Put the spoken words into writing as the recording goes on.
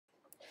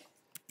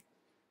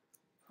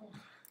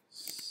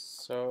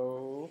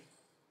So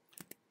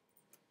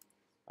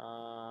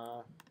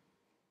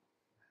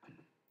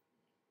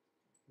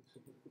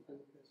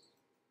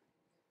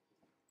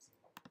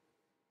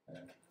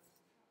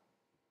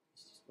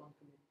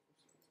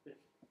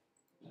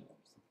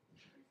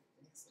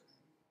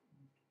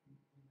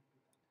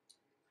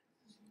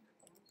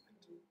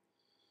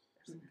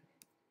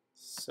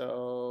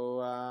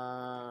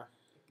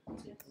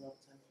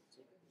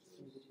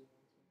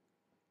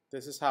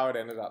this is how it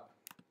ended up.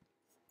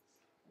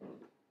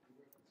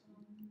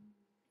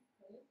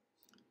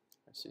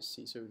 Let's just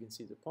see so we can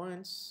see the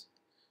points.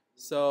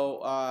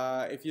 So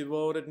if you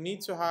voted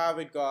need to have,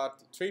 it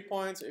got 3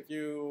 points. If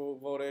you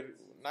voted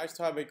nice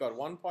to have, it got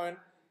 1 point.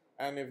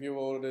 And if you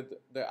voted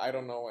the I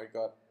don't know, it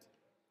got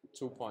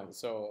 2 points.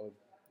 So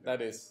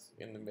that is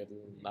in the middle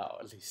now,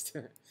 at least.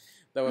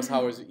 That was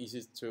how it was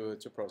easiest to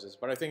process.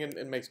 But I think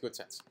it makes good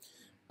sense.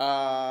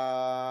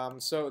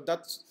 So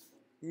that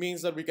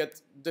means that we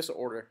get this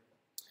order.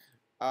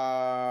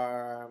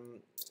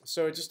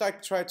 So just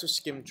like try to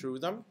skim through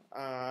them.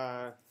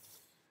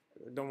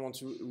 Don't want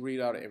to read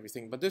out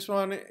everything, but this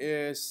one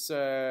is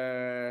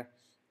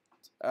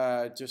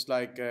just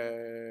like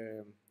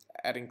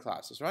adding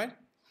classes, right?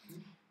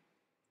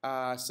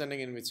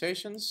 Sending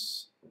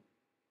invitations,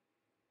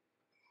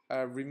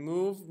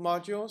 remove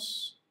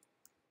modules,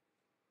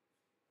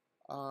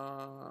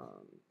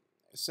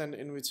 send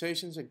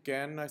invitations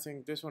again. I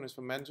think this one is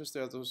for mentors,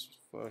 the others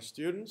for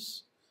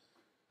students.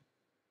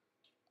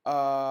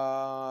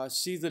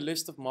 See the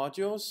list of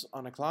modules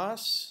on a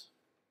class.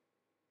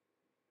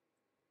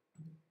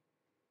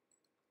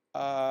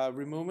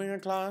 Removing a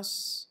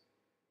class,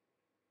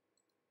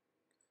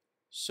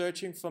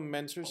 searching for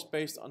mentors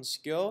based on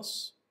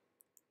skills,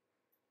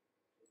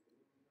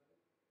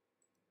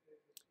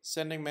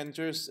 sending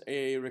mentors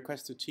a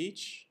request to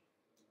teach,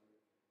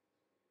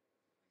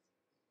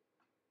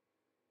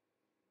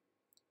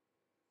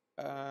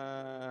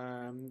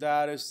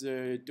 that is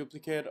the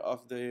duplicate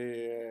of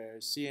the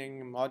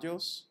seeing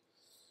modules.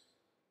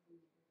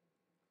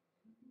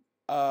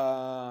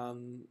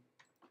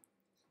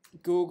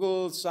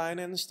 Google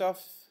sign-in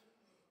stuff,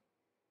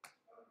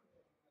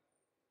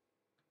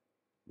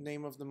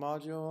 name of the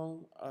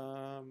module,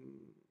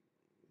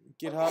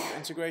 GitHub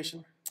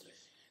integration.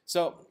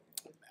 So,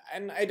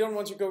 and I don't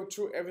want to go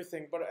through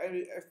everything, but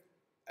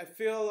I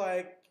feel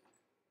like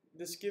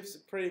this gives a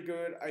pretty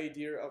good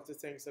idea of the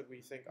things that we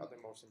think are the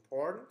most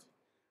important.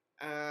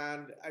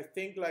 And I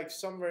think like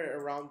somewhere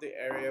around the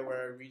area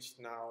where I reached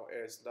now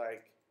is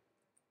like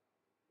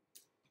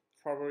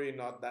probably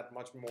not that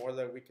much more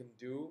that we can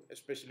do,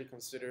 especially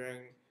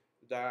considering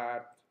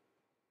that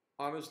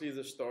honestly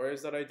the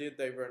stories that I did,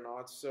 they were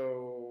not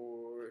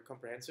so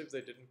comprehensive.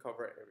 They didn't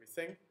cover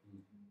everything.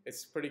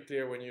 It's pretty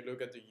clear when you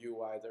look at the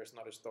UI, there's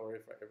not a story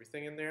for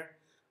everything in there.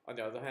 On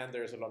the other hand,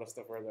 there's a lot of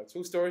stuff where there are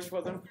 2 stories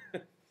for them.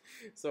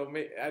 So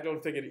I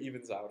don't think it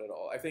evens out at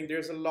all. I think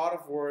there's a lot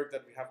of work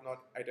that we have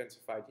not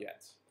identified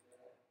yet.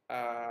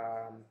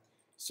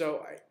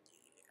 So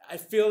I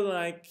feel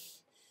like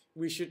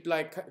we should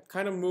like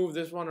kind of move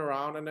this one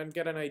around and then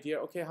get an idea.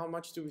 Okay, how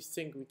much do we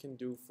think we can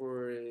do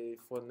for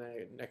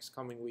the next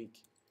coming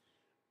week?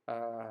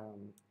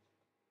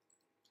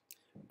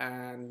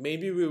 And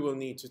maybe we will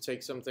need to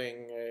take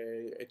something,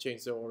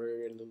 change the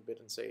order a little bit,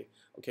 and say,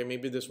 okay,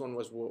 maybe this one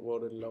was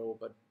voted low,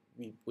 but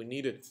we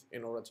need it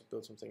in order to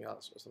build something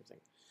else or something.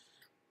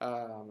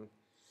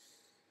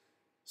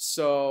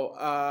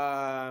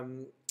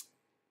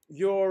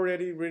 You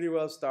already really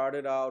well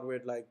started out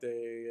with like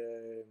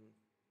the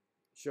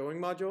showing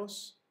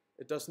modules.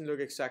 It doesn't look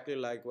exactly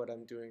like what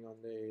I'm doing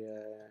on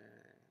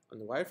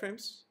the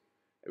wireframes.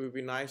 It would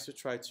be nice to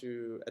try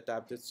to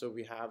adapt it so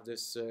we have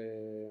this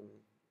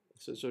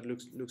so it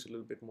looks a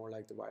little bit more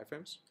like the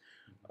wireframes.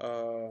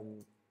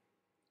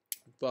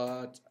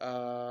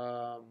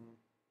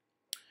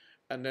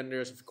 And then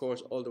there's of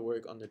course all the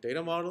work on the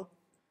data model.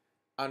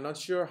 I'm not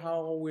sure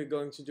how we're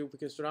going to do,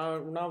 because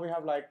now we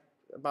have like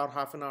about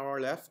half an hour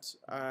left.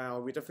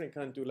 We definitely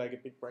can't do like a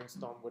big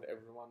brainstorm with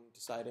everyone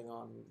deciding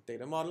on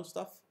data model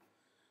stuff.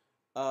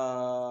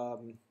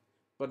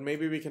 But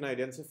maybe we can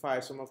identify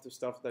some of the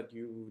stuff that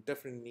you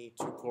definitely need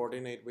to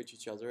coordinate with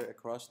each other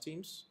across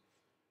teams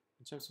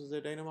in terms of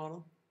the data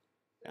model.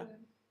 Yeah.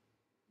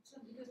 So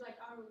because like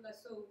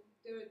so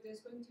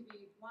there's going to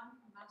be one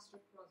master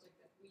project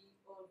that we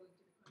all going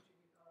to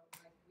contribute, or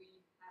like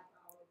we have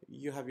our.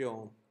 You have your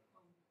own.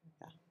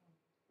 Yeah.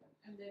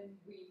 And then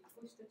we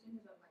push the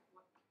changes, or like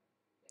what?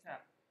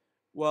 Yeah.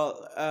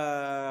 Well,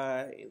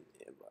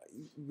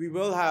 we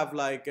will have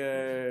like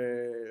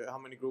how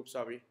many groups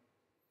are we?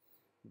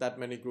 That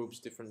many groups,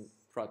 different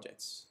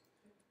projects.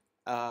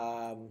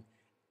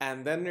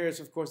 And then there's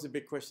of course the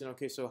big question,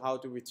 okay, so how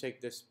do we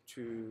take this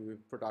to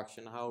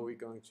production? How are we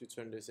going to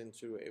turn this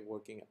into a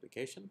working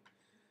application?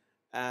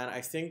 And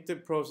I think the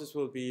process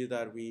will be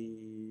that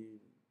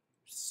we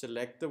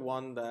select the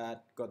one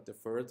that got the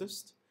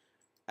furthest,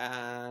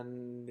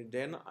 and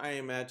then I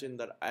imagine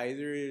that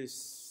either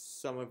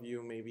some of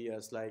you maybe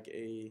as like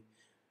a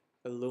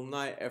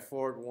alumni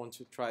effort want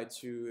to try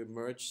to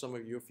merge some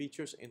of your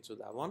features into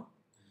that one,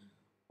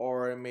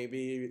 or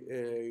maybe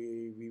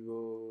we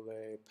will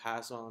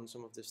pass on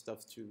some of this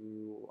stuff to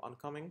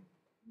oncoming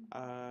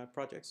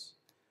projects,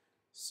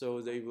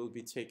 so they will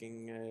be taking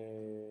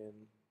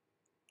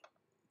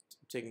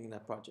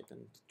that project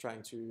and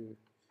trying to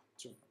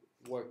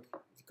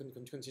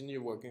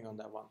continue working on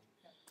that one.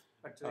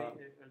 But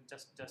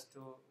just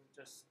to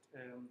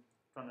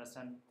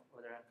understand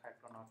whether I'm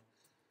correct or not.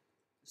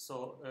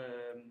 So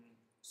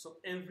so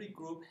every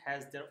group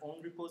has their own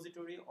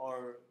repository,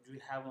 or do you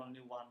have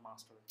only one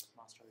master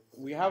repository?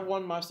 We have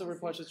one master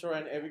repository,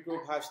 and every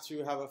group has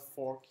to have a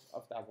fork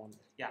of that one.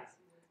 Yeah,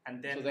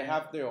 and then so they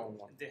have their own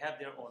one. They have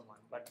their own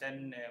one, but then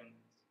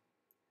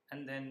and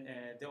then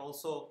they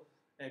also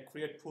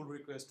create pull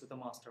requests to the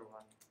master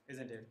one,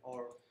 isn't it? Or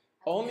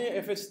only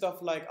if it's stuff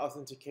like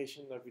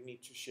authentication that we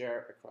need to share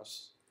across.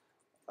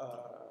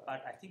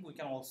 But I think we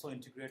can also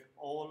integrate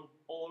all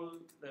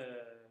the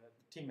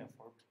team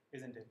effort,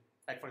 isn't it?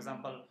 Like for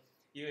example,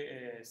 you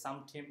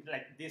some team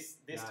like this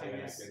team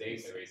is the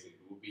database. It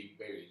would be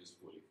very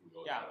useful if we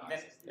all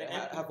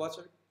have what,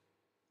 sir?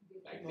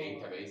 Like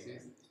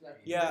databases.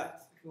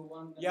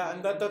 Yeah,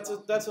 and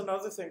that's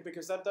another thing,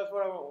 because that's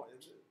what I want.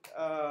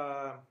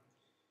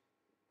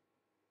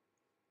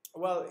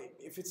 Well,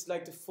 if it's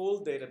like the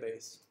full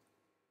database,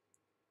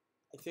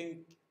 I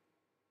think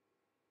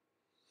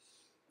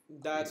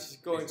that's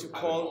going to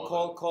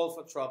call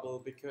for trouble,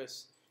 because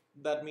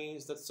that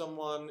means that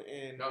someone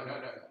in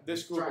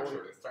this group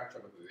the structure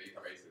of the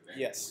database.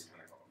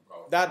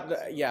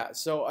 Yes.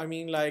 So I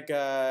mean, like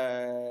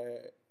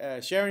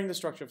sharing the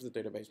structure of the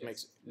database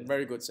makes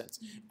very good sense,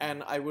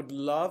 and I would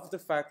love the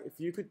fact if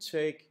you could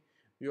take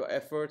your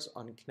efforts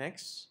on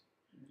Knex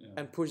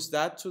and push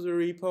that to the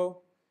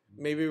repo,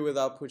 maybe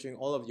without pushing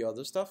all of the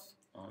other stuff.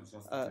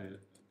 Just the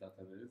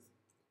database.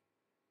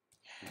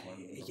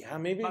 Yeah,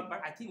 maybe.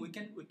 But I think we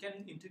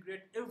can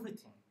integrate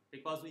everything,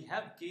 because we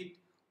have Git.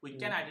 We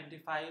can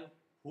identify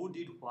who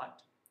did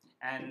what,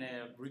 and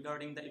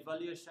regarding the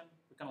evaluation,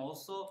 we can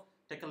also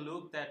take a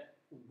look at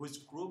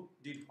which group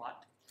did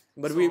what.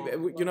 But so we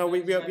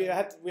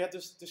had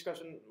this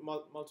discussion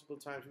multiple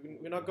times.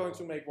 We're not going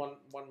to make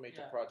one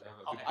major project.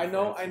 Okay.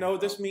 I know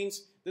this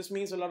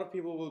means a lot of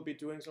people will be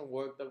doing some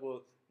work that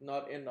will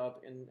not end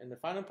up in the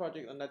final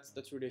project, and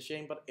that's really a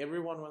shame. But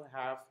everyone will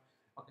have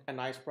a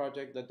nice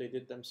project that they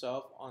did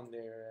themselves on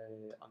their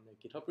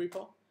GitHub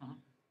repo.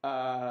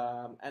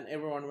 And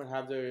everyone will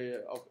have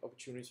the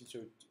opportunity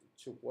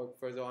to work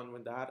further on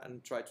with that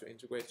and try to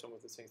integrate some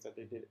of the things that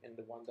they did in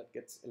the one that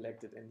gets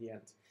elected in the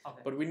end.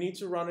 But we need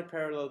to run it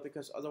parallel,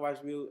 because otherwise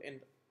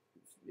it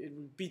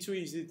would be too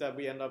easy that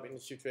we end up in a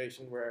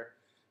situation where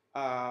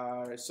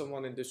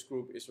someone in this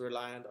group is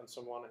reliant on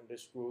someone in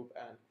this group,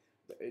 and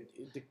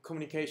the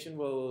communication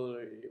will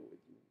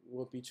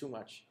be too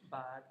much.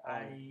 But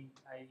I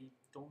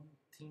don't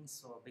think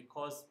so,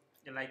 because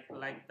like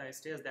the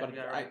stage that we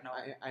are right now.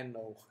 I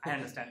know. I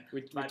understand.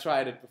 we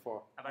tried it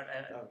before. But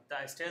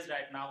the stage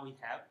right now we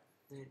have,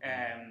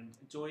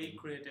 Joey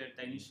created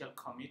the initial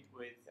commit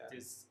with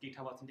this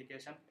GitHub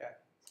authentication.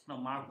 Now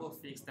Marco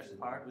fixed that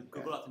part with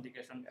Google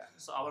authentication.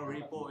 So our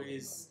repo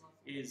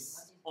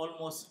is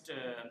almost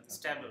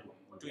stable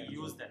to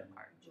use that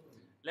part.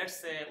 Let's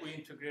say we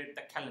integrate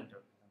the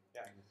calendar.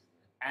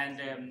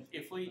 And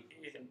if we,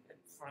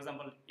 for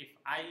example, if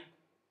I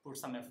put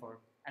some effort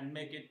and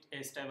make it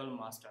a stable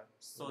master,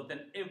 so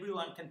then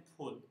everyone can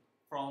pull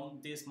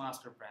from this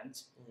master branch,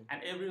 and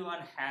everyone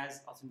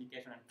has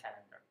authentication and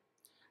calendar.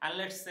 And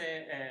let's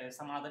say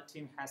some other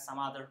team has some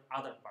other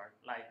part,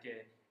 like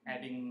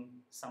adding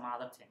some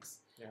other things,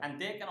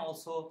 and they can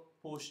also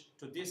push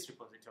to this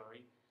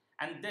repository,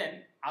 and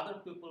then other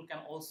people can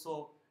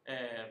also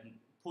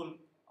pull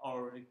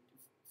or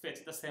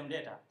fetch the same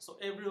data. So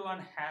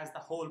everyone has the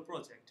whole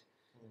project.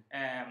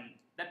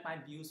 That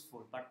might be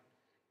useful, but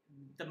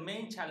the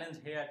main challenge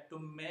here to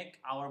make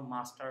our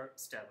master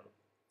stable,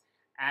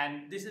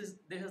 and this is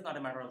not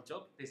a matter of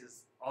joke. This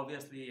is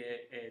obviously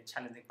a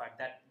challenging part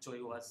that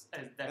Joey was.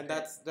 And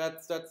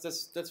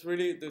that's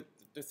really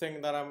the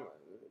thing that I'm.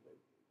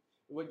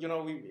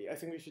 I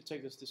think we should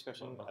take this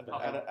discussion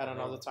at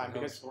another time,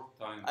 because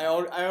I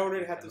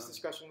already had this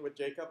discussion with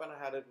Jacob, and I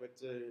had it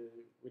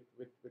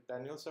with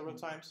Daniel several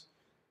times.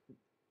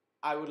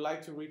 I would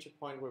like to reach a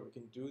point where we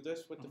can do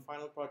this with the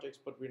final projects,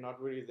 but we're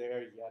not really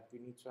there yet. We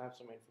need to have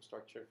some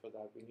infrastructure for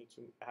that. We need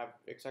to have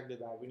exactly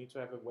that. We need to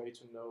have a way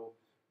to know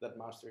that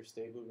master is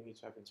stable. We need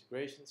to have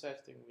integration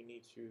testing. We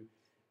need to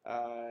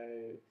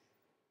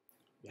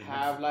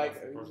have like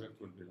the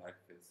project will be like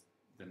this.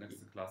 The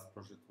next class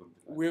project will be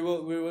like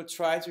we will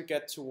try to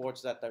get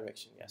towards that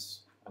direction.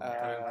 Yes. It's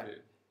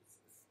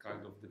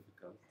kind of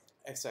difficult.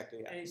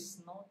 Exactly. Yeah.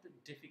 It's not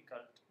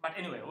difficult, but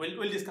anyway,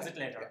 we'll discuss it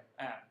later.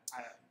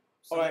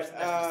 So all right. let's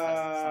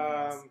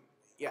discuss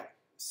yeah.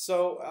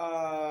 So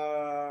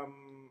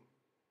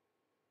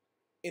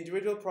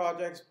individual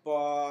projects,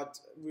 but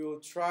we will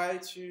try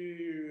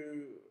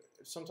to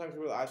sometimes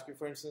we'll ask you,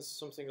 for instance,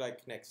 something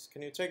like Knex.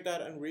 Can you take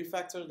that and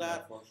refactor Yeah,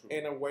 that for sure.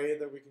 in a way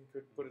that we can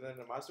put it in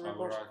a master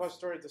Alright.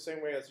 repository the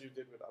same way as you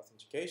did with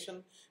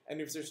authentication?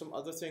 And if there's some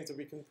other things that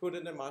we can put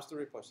in a master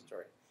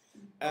repository.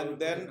 And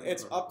then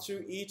it's up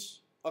to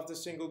each of the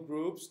single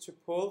groups to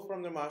pull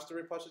from the master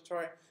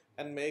repository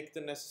and make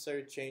the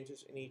necessary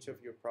changes in each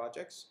of your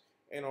projects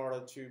in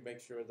order to make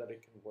sure that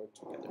it can work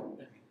together.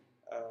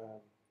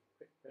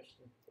 Quick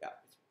question. Yeah.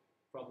 It's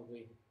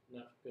probably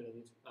not good of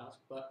you to ask,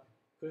 but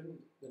couldn't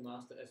the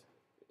master, as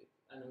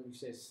I know you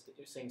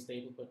you're saying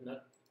stable, but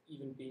not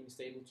even being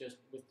stable, just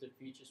with the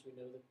features we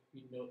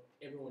know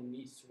everyone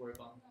needs to work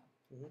on.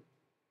 Mm-hmm.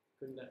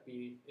 Couldn't that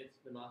be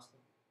the master?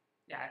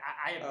 Yeah,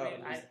 I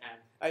agree.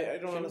 I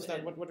don't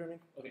understand. What do you mean?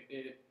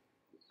 Okay,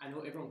 I know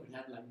everyone could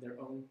have like their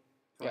own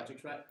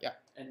projects, right? Yeah.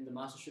 And the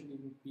master shouldn't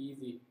even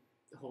be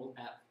the whole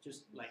app,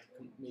 just like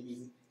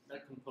maybe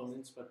not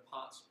components, but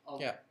parts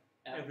of app.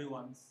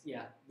 Everyone's.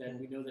 Yeah, then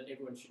we know that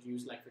everyone should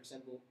use, like for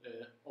example,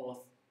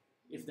 auth.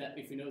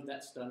 If you know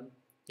that's done,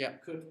 you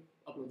could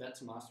upload that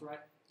to master, right?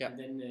 Yeah. And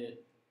then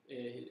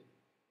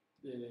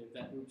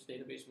that group's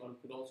database model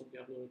could also be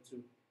uploaded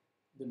to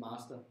the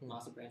master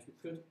branch. We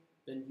could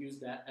then use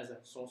that as a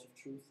source of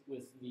truth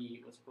with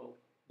the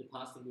the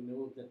parts that we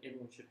know that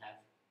everyone should have,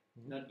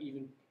 not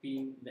even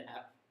being the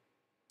app.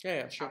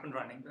 Yeah, sure. Up and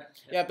running.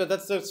 Yeah, but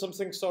that's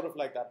something sort of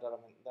like that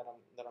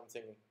I'm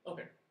thinking.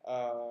 Okay.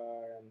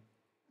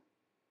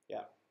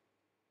 Yeah.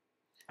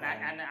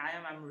 And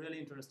I'm really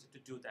interested to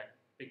do that,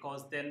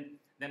 because then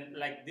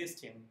like this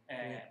team,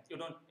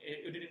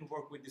 you didn't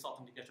work with this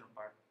authentication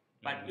part,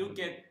 but you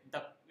get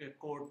the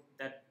code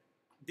that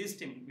this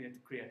team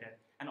created,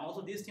 and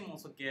also this team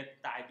also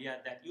get the idea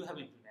that you have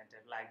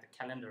implemented, like the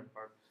calendar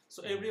part.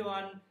 So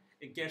everyone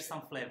gets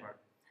some flavor,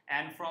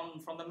 and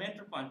from the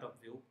mentor point of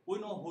view, we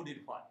know who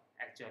did what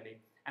actually,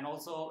 and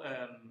also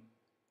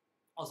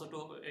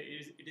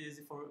it is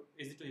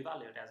easy to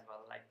evaluate as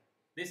well. Like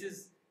this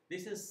is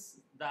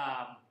the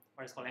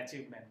what is called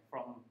achievement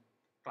from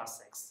class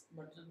 6.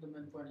 But the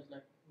main point is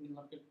like we'll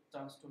not get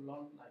chance to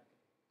learn. Like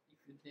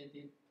if they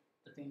did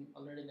the thing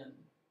already, then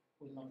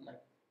we'll not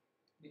like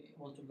be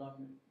able to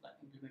learn like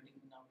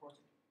implementing in our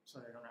project.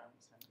 Sorry, I don't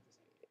understand what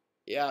this is.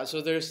 Yeah,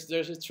 so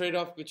there's a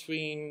trade-off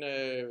between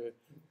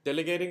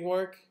delegating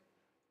work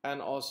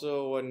and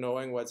also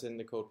knowing what's in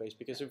the code base.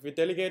 Because if we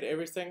delegate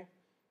everything,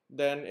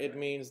 then it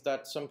means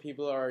that some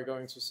people are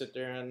going to sit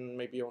there and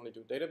maybe only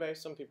do database.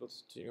 Some people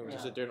are going to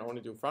sit there and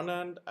only do front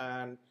end,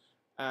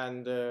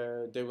 and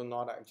they will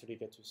not actually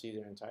get to see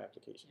their entire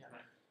application.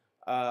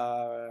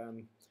 Yeah.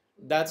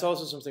 That's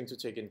also something to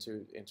take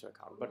into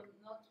account. But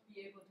will not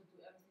be able to do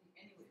everything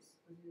anyways.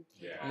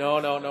 Yeah. No,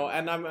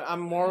 and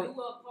I'm more. You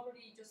will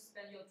probably just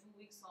spend your 2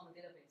 weeks on the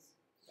database,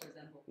 for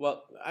example.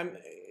 Well,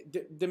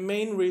 the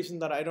main reason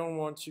that I don't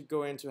want to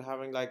go into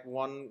having like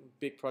one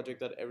big project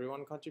that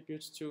everyone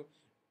contributes to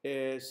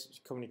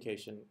is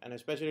communication, and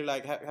especially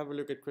like have a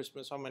look at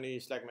Christmas. How many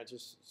Slack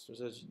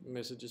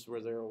messages were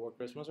there over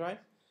Christmas, right?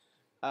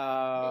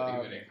 Not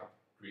even a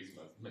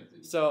Christmas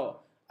message.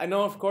 So I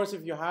know, of course,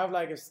 if you have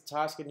like a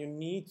task and you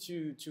need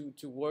to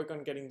work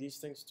on getting these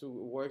things to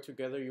work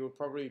together, you will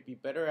probably be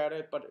better at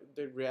it. But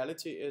the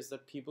reality is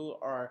that people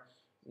are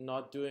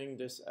not doing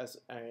this as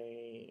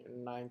a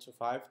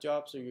 9-to-5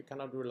 job, so you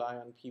cannot rely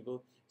on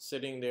people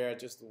sitting there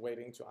just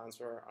waiting to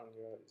answer on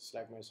your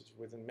Slack message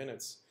within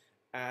minutes.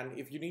 And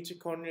if you need to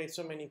coordinate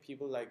so many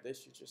people like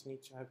this, you just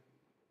need to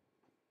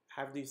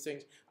have these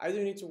things. Either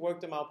you need to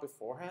work them out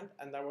beforehand,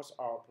 and that was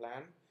our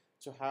plan,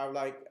 to have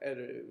like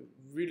a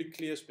really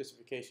clear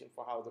specification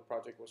for how the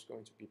project was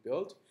going to be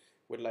built,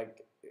 with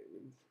like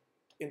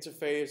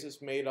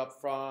interfaces made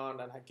up front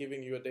and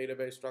giving you a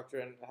database structure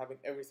and having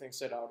everything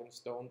set out in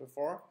stone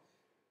before.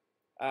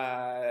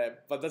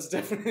 But that's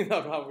definitely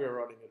not how we're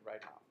running it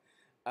right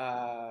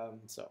now.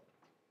 So,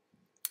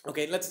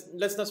 okay, let's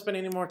not spend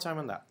any more time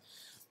on that.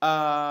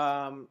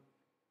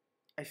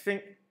 I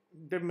think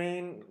the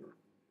main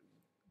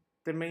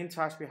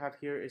task we have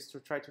here is to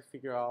try to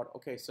figure out,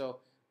 okay,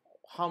 so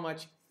how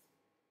much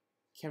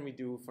can we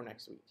do for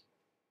next week?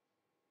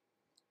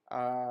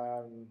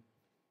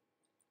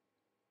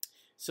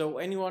 So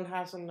anyone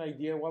has an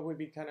idea what would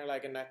be kind of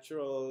like a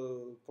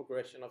natural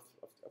progression of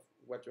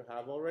what you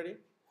have already?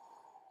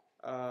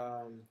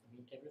 I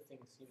mean, everything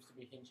seems to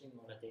be hinging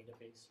on a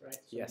database, right? So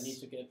Yes. we need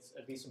to get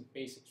at least some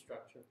basic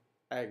structure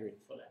I agree.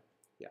 for that.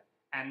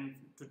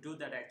 And to do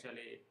that,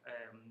 actually,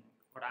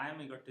 what I am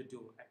eager to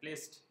do, at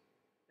least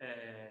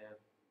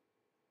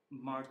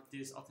merge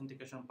this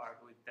authentication part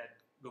with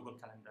that Google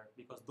Calendar,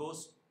 because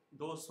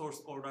those source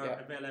code are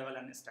available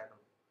and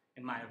stable,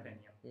 in my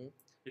opinion.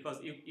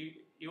 Because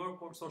your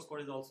source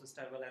code is also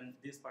stable, and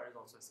this part is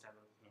also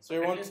stable. So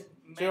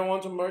you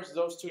want to merge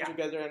those two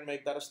together and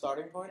make that a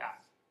starting point? Yeah.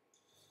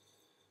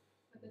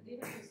 But the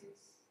database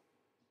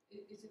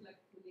is it like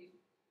fully?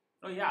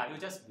 Oh yeah, you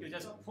just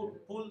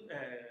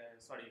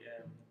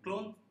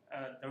clone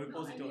the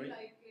repository. No, I mean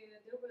like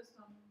there was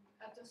some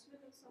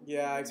adjustment or something.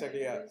 Yeah,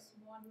 exactly. Yeah. This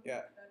one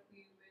Yeah. That we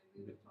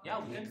were Yeah,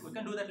 talking we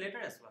can do that later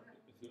as well.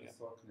 If you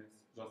install Knex,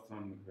 just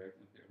run migrate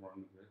and run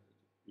migrate.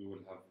 we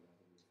will have.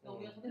 No,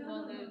 we are talking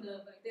about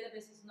the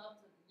database is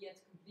not yet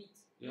complete.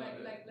 Yeah,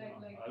 Like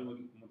I will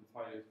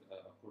modify it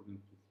according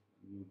to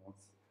new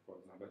nodes. For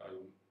example, I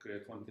will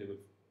create one table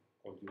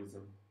called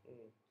user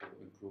to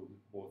include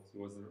both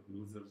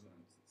users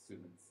and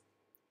students.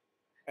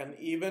 And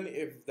even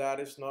if that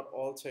is not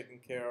all taken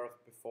care of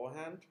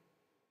beforehand,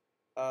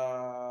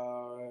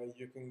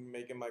 you can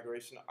make a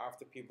migration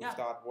after people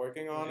start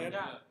working on it.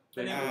 Yeah.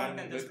 Then everyone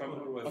can just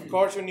code. Of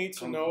course, you need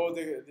to know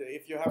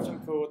if you have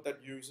some code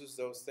that uses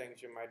those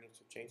things, you might need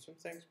to change some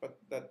things, but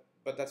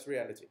that's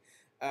reality.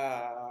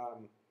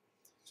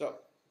 So,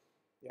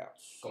 yeah.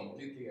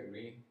 Completely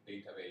agree.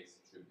 Database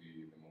should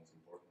be the most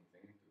important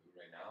thing to do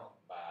right now,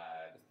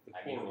 but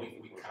I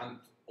mean, we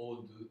can't all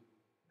do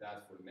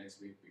that for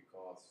next week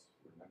because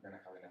we're not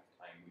gonna have enough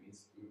time. We need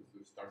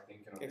to start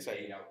thinking of the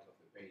layout of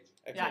the page.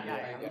 Exactly.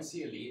 I don't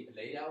see a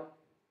layout.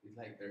 It's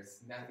like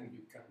there's nothing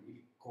you can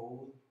really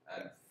code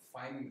and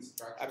finding the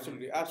structure.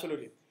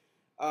 Absolutely.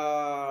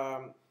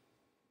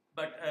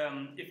 But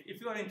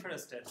if you are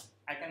interested,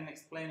 I can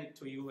explain it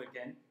to you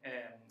again.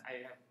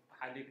 I have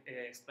hardly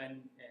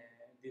explained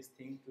this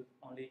thing to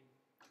only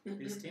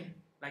this team,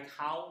 like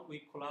how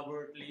we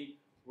collaboratively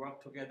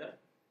work together.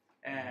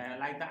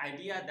 Like the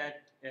idea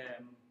that,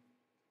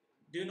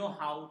 do you know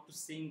how to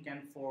sync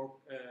and fork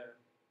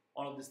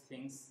all of these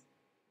things?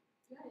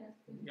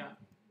 Yeah.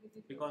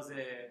 Because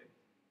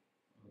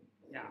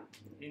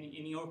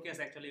in your case,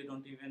 actually, you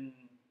don't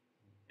even,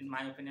 in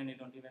my opinion, you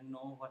don't even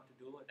know what to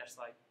do. That's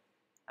why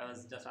I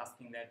was just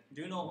asking that.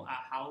 Do you know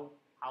how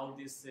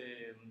this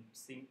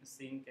sync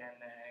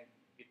and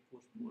git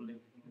push pull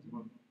everything is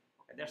working?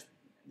 Okay,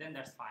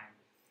 that's fine.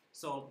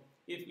 So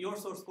if your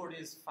source code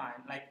is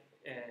fine, like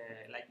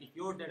if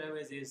your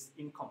database is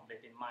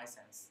incomplete in my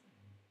sense,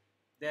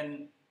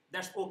 then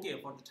that's okay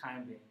for the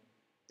time being.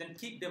 Then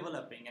keep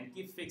developing and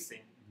keep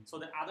fixing, so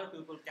that other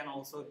people can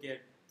also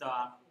get the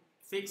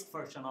fixed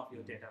version of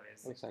your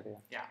database. Exactly.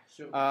 Yeah.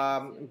 Sure.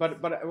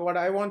 But what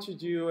I want to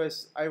do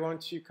is I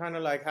want to kind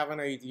of like have an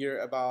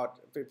idea about,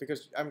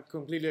 because I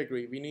completely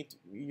agree.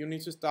 You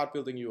need to start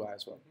building UI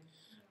as well.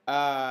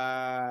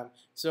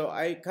 So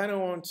I kind of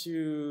want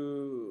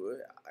to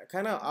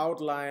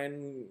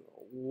outline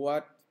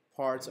what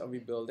parts are we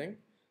building,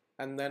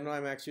 and then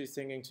I'm actually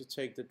thinking to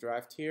take the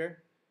draft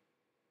here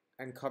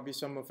and copy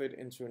some of it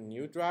into a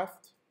new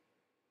draft.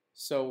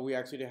 So we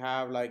actually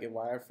have like a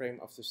wireframe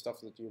of the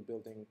stuff that you're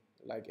building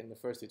like in the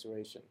first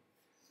iteration.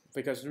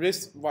 Because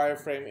this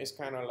wireframe is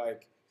kind of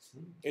like,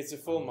 it's a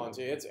full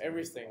Monty, it's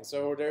everything.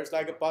 So there's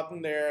like a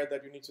button there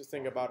that you need to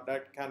think about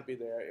that can't be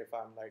there if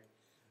I'm like,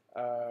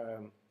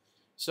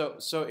 so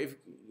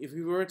if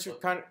we were to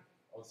kind of...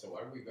 Also,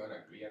 are we going to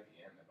agree at the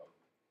end about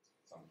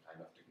some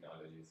kind of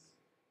technologies?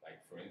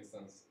 Like for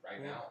instance,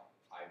 right now,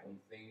 I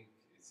don't think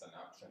it's an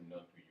option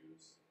not to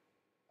use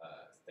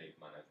state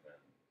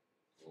management.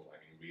 So, I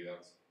mean,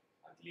 Redux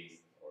at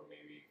least, or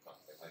maybe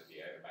concept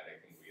idea, but I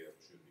think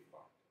Redux should be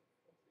part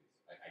of this.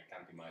 I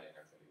can't imagine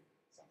actually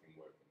something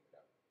working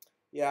without.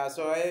 Yeah,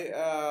 so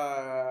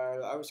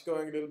I was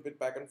going a little bit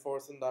back and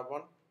forth on that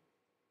one.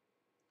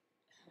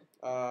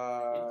 It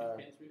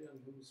depends really on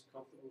who's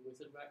comfortable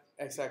with it, right?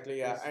 Exactly,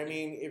 yeah. I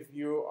mean, if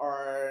you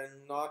are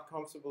not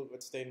comfortable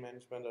with state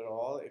management at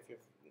all, if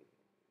you've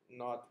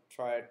not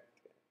tried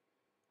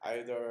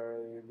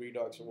either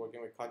Redux or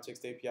working with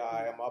Context API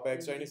or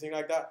MobX or anything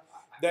like that,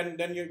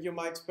 then you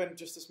might spend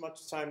just as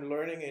much time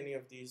learning any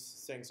of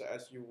these things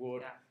as you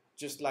would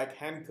just like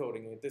hand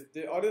coding it.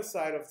 The other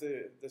side of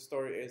the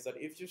story is that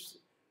if you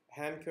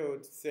hand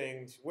code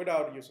things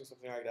without using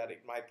something like that,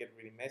 it might get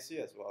really messy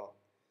as well.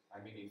 I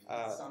mean, if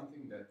it's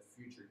something that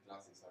future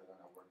classes are going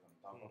to work on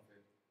top of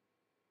it,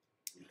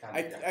 you can't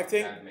have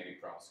that many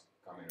props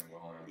coming and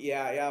going.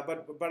 Yeah,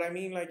 but I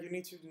mean, like, you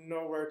need to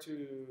know where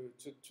to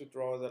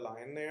draw the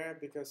line there,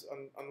 because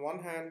on one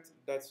hand,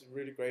 that's a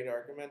really great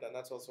argument, and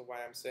that's also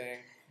why I'm saying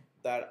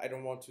that I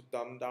don't want to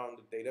dumb down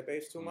the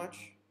database too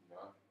much.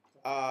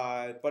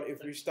 But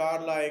if we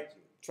start like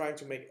trying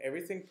to make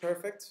everything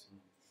perfect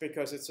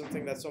because it's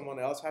something that someone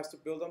else has to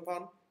build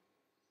upon,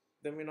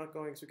 then we're not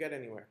going to get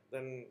anywhere.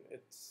 Then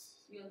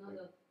it's... You're not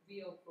a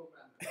VO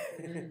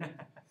programmer.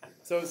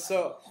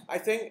 So I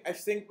think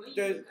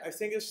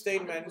the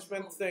state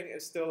management thing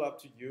is still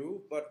up to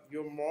you, but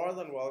you're more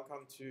than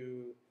welcome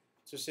to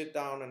sit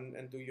down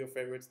and do your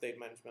favorite state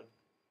management.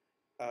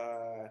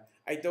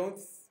 I don't...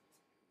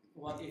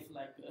 What if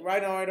like...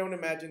 right now I don't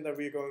imagine that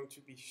we're going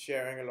to be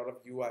sharing a lot of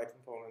UI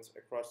components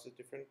across the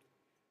different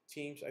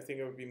teams. I think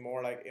it would be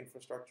more like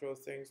infrastructural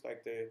things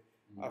like the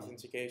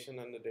authentication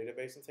and the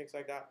database and things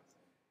like that.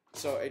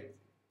 So it...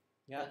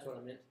 Yeah, that's what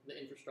I meant. The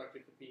infrastructure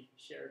could be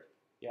shared.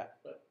 Yeah.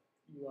 But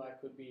UI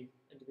could be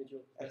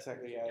individual.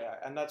 Exactly. Yeah.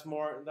 And that's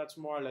more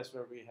or less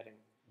where we're heading.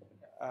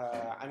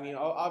 I mean,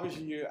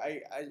 obviously,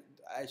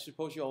 I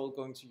suppose you're all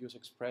going to use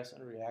Express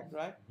and React,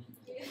 right?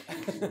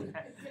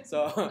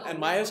 So and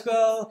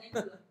MySQL.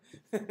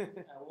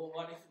 Well,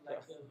 what if like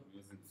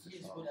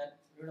he's good at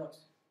Redux?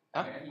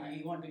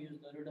 You want to use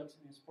the Redux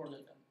in his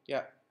project,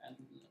 and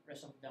the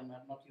rest of them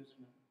are not using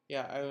them.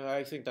 Yeah,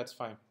 I think that's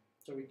fine.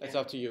 So we It's can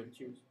up to you.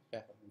 choose.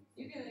 Yeah.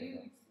 You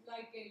can,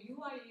 like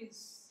UI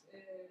is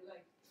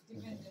like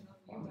dependent on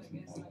you, I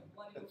guess. Like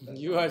what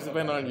you. UI is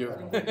dependent on you.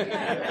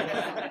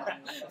 Yeah.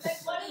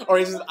 Or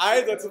is it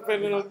I that's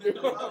dependent on you? I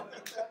mean,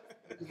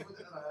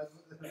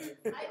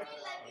 like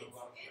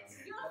it's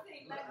your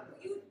thing. Like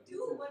you do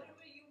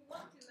whatever you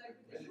want to. Like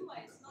with the UI,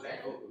 it's not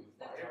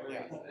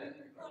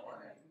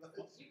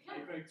that you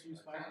can't choose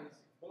Fireplace.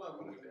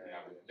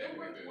 your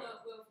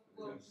work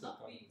will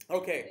not be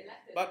Okay,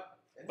 elected.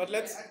 but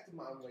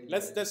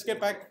let's get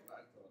back.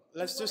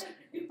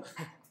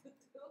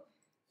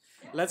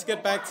 Let's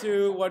get back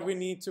to what we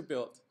need to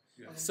build.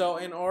 So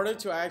in order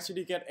to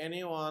actually get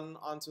anyone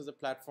onto the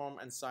platform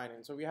and sign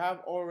in, so we have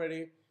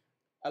already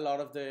a lot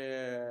of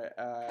the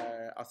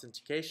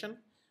authentication.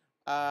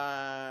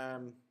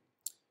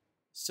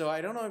 So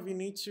I don't know if you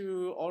need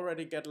to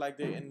already get like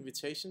the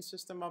invitation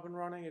system up and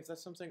running. If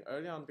that's something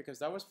early on, because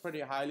that was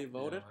pretty highly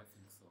voted. Yeah, I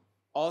think so.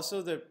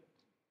 Also the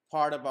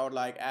part about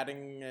like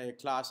adding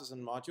classes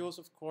and modules,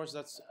 of course,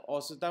 that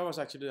was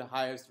actually the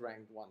highest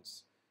ranked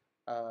ones.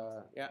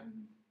 Yeah.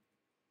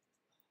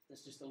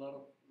 There's just a lot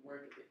of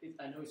work.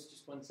 I know it's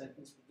just one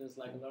sentence, but there's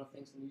like a lot of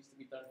things that needs to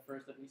be done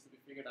first, that needs to be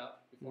figured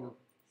out before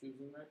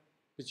choosing, right?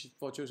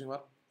 For choosing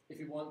what? If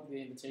you want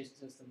the invitation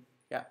system,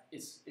 yeah,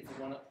 it's if you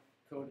want to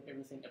code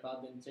everything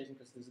about the invitation,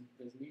 because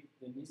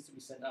there needs to be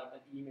sent out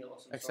an email or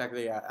something.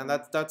 Exactly, yeah, and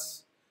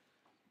that's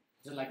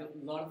there's like a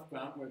lot of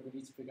groundwork we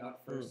need to figure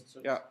out first. So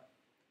yeah,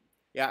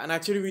 yeah, and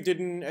actually we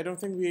didn't. I don't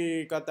think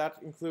we got that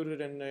included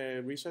in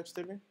the research,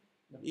 did we?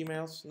 No.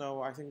 Emails?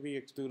 No, I think we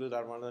excluded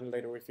that one, and then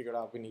later we figured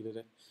out we needed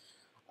it.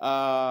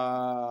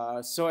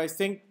 So I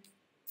think,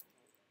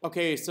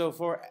 okay, so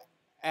for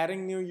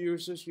adding new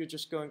users, you're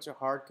just going to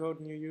hard code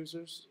new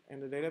users in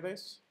the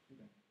database?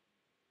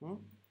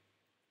 Okay.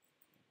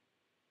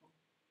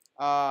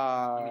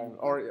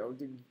 Or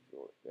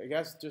I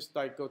guess just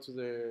like go to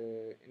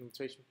the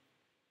invitation.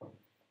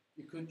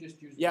 You could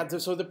just use. Yeah.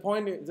 So the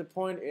point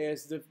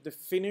is the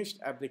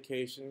finished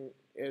application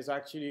is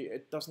actually,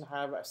 it doesn't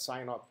have a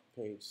sign up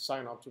page.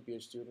 Sign up to be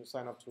a student.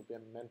 Sign up to be a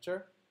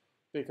mentor,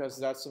 because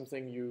that's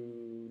something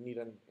you need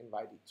an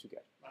invitee to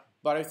get. Right.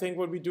 But I think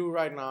what we do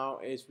right now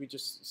is we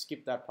just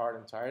skip that part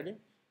entirely,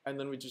 and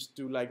then we just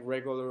do like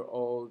regular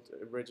old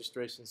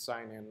registration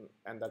sign in,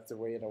 and that's the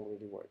way it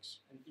already works.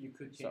 And you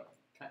could change.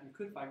 You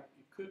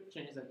could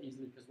change that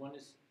easily, because one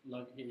is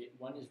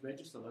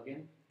register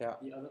login. Yeah.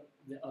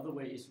 The other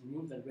way is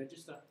remove that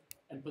register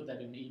and put that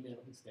in the email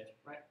instead,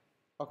 right?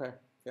 Okay.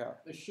 Yeah.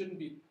 It shouldn't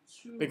be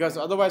too. Because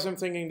otherwise, I'm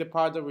thinking the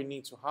part that we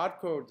need to hard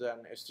code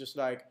then is just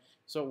like,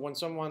 so when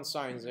someone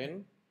signs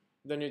in,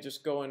 then you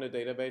just go in the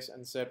database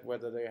and set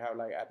whether they have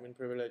like admin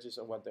privileges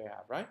or what they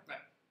have, right?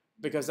 Right.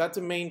 Because that's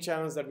the main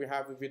challenge that we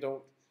have if we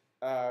don't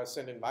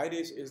send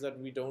invitees, is that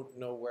we don't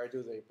know where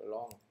do they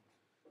belong.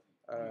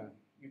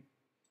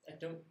 I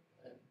don't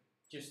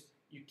just,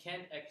 you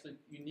can't actually,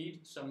 you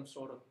need some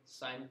sort of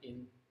sign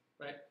in,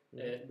 right?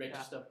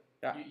 Register.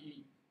 Yeah.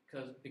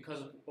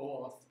 Because of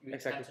OAuth, you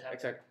have to have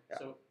that. Yeah.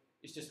 So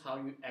it's just how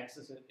you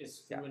access it.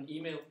 It's through an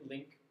email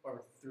link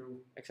or through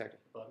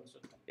buttons.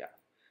 Yeah.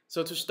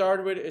 So to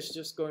start with, it's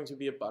just going to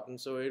be a button.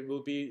 So it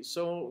will be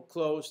so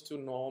close to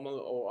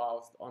normal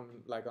OAuth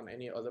on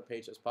any other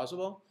page as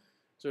possible.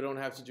 So you don't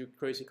have to do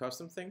crazy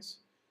custom things.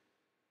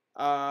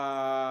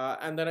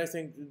 And then I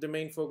think the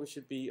main focus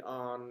should be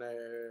on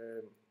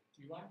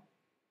UI?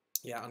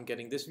 Yeah, on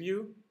getting this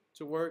view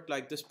to work,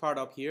 like this part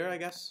up here, I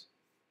guess.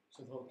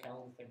 So the whole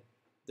calendar thing.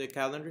 The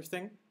calendar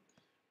thing.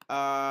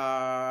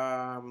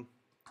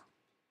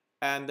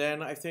 And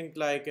then I think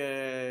like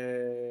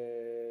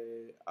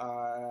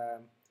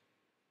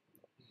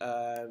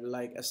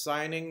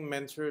assigning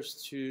mentors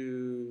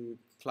to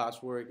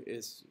classwork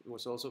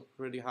was also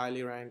pretty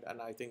highly ranked, and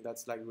I think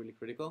that's like really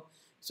critical.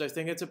 So I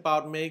think it's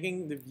about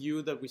making the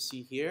view that we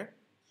see here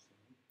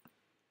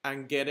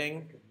and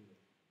getting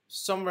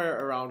somewhere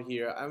around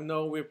here. I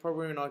know we're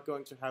probably not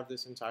going to have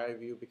this entire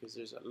view because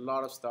there's a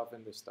lot of stuff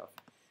in this stuff.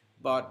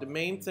 But the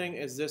main thing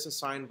is this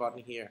assign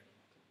button here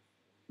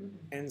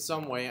in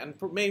some way. And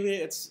maybe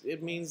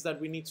it means that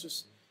we need to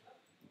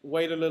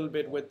wait a little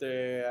bit with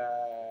the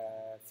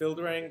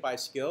filtering by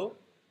skill.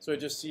 So you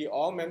just see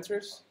all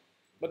mentors,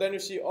 but then you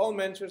see all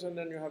mentors and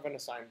then you have an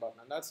assign button.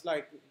 And that's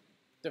like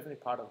definitely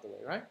part of the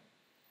way, right?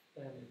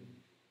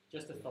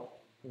 Just a thought.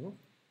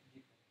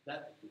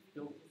 That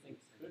filter thing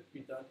could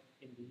be done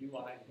in the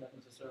UI, not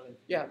necessarily.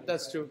 Yeah,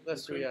 that's true.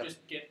 That's true. Yeah.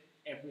 Just get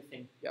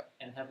everything.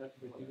 And have a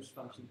reduced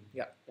function.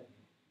 Yeah,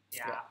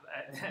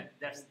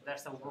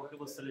 that's a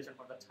workable solution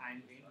for the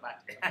time being,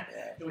 but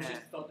it was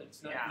just thought that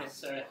it's not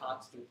necessarily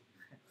hard to do.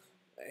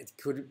 It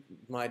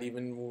might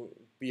even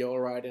be all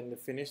right in the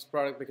finished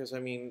product, because I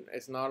mean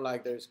it's not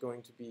like there's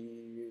going to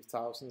be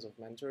thousands of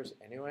mentors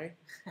anyway.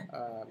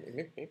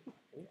 Maybe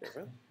there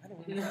will. I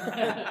don't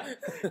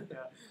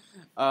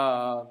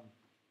know.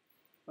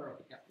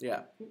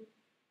 Yeah.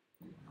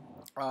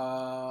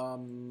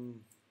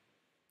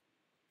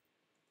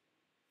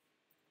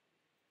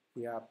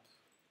 Yep.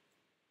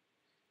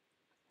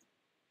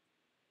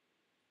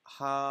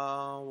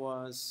 How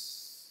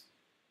was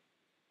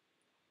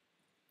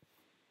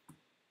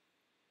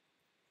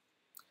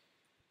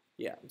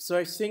Yeah, so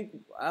I think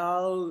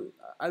I'll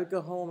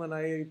go home and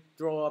I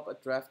draw up a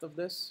draft of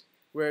this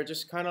where I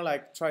just kind of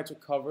like try to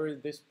cover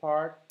this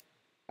part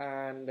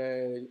and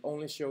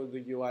only show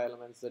the UI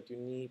elements that you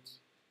need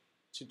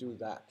to do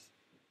that.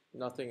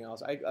 Nothing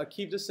else. I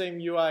keep the same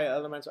UI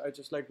elements. I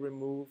just like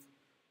remove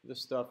the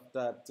stuff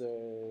that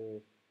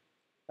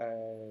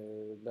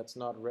that's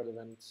not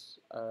relevant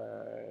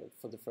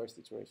for the first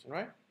iteration,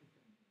 right?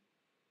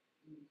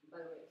 By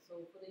the way, so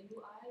for the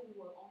UI, we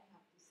will only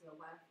have this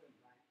wireframe,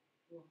 right?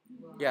 We'll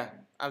Yeah,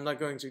 I'm not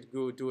going to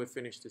go do a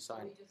finished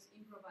design. we just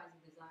improvise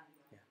the design,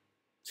 right?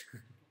 Yeah.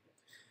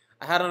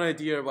 I had an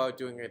idea about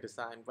doing a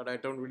design, but I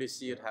don't really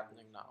see it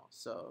happening now.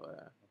 So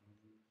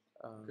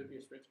Could be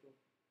a stretch goal.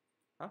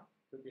 Huh?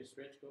 Could be a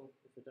stretch goal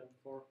if you're done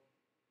before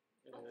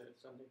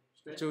Sunday.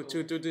 Stretch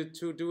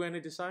to do any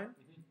design.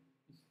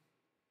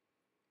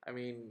 I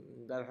mean,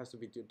 that has to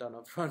be done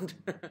up front.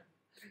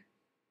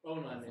 Oh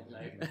no, I meant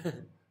like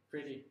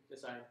pretty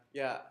design.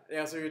 Yeah.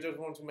 So you just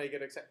want to make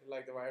it exactly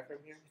like the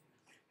wireframe here,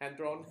 hand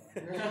drawn.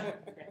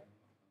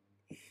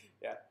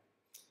 Yeah.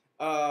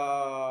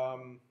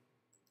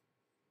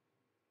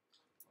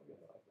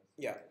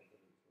 Yeah.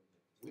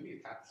 Will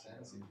it have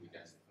sense if we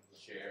just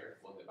share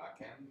on the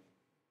backend?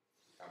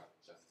 Have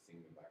just a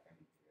single backend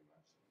pretty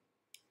much.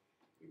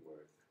 We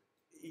work.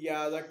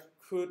 Yeah,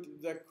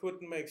 that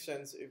could make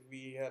sense if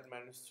we had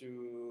managed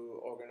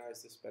to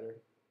organize this better.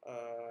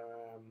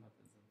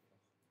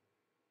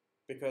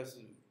 Because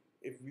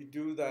if we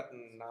do that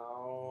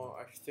now,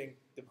 I think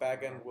the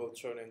backend will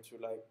turn into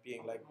like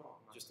being like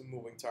just a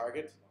moving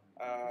target.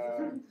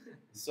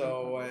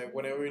 So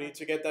whenever we need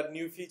to get that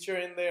new feature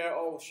in there,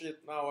 oh shit!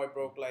 Now I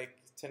broke like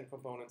 10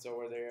 components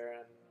over there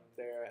and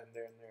there and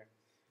there and there.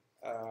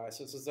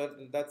 So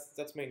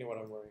that's mainly what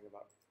I'm worrying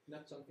about.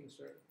 Not something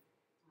certain.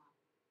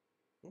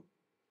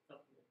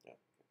 Yeah.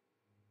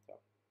 So.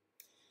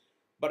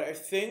 But I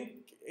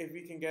think if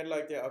we can get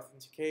like the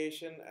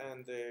authentication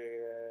and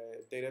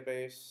the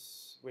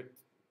database with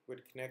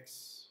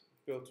Knex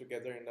built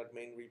together in that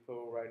main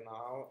repo right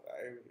now,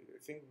 I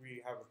think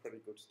we have a pretty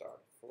good start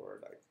for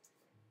like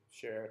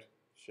shared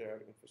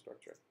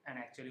infrastructure. And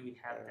actually, we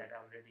have that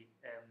already.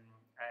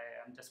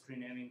 I'm just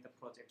renaming the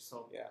project,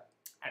 so yeah.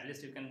 At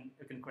least you can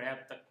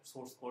grab the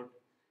source code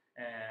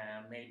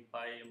made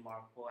by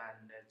Marco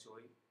and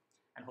Joey,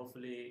 and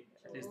hopefully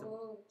at least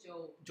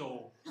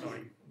Joe.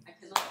 Sorry. I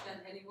cannot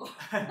stand anymore.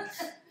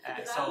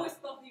 I So always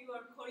thought you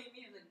were calling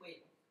me and like,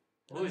 wait.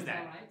 who is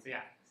that? Right?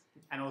 Yeah,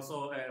 and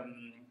also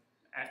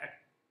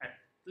at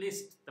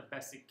least the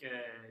basic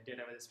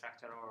database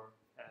structure or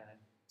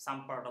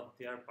some part of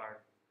their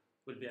part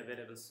will be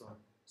available soon,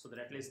 so that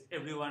at least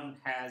everyone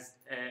has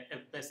a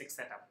basic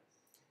setup,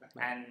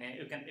 and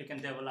you can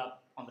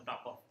develop on the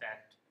top of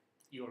that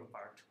your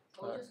part.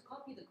 So we'll just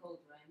copy the code,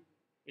 right?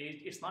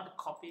 It's not a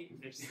copy.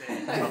 It's a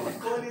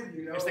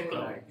It's a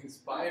clone. like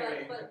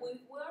inspiring. But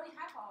we already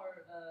have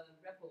our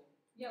repo.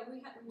 Yeah,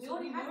 We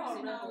already have our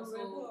repo, so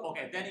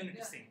Okay, then you need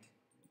to sync.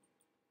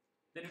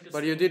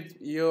 But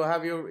you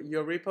have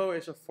your repo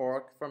is a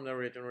fork from the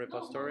original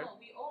repository. No,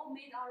 we all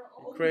made our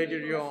own.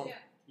 Created your repos. own. Yeah.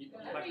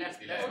 But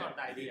that's not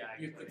the idea.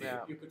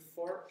 You could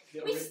fork the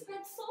We original.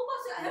 spent so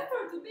much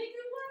effort to make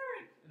it work.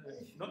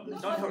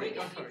 Don't worry.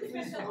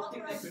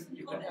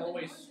 You can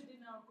always.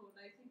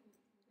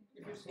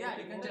 Yeah,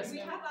 you can just. We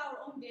have our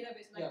own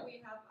database, like Yeah. we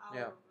have our.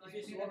 Yeah. Like,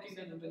 If it's working,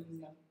 then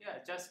database. Yeah,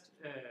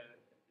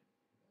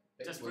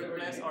 just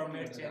replace or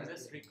make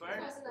changes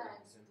required.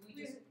 We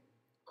just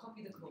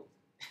copy the code.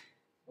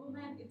 Oh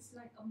man, it's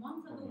like a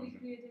month ago we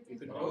created You it.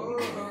 could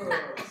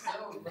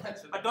So much.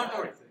 But don't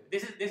worry.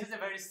 This is a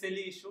very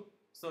silly issue,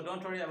 so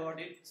don't worry about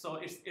it. So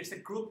it's a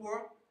group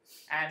work,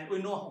 and we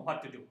know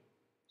what to do.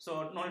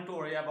 So no need to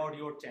worry about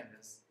your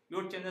changes.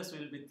 Your changes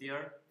will be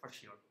there for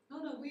sure. No,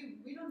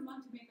 we don't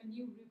want to make a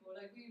new repo.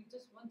 Like we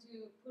just want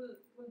to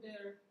pull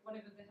their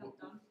whatever they have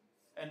done.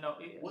 And now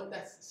What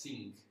does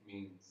sync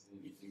means in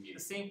the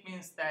English? sync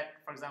means that,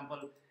 for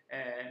example,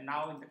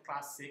 now in the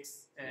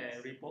Class06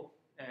 repo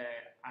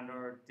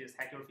under this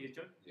Hack Your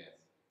Future, Yes.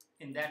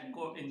 in that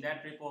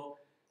repo,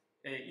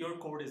 your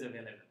code is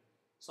available.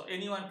 So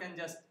anyone can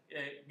just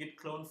git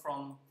clone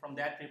from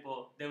that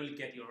repo. They will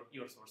get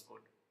your source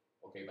code.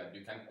 Okay, but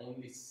you can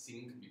only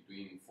sync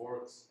between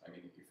forks. I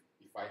mean,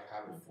 if I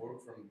have a fork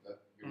from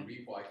your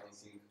repo, I can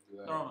sync to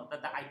the. No.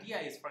 The idea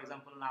is, for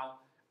example, now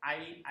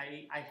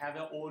I have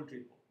an old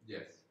repo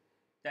Yes.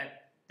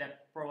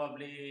 that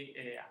probably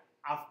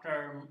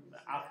after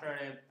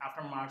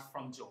March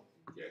from Joe.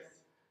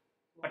 Yes.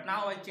 But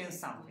now I changed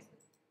something.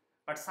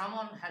 But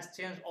someone has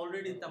changed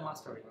already the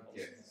master repo.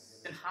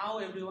 Yes. Then how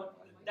everyone?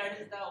 That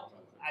is the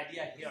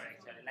idea here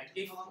actually. Like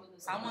if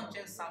someone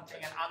changed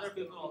something and other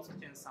people also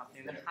change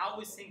something, then how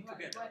we sync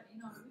together? Right, you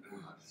know.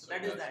 So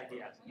that is the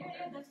idea.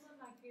 Yeah, that's what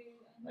like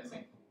I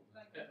see.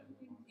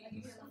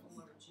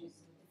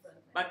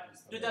 But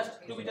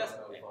to be just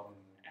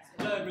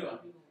hello everyone.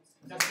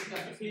 Just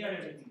to clear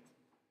everything.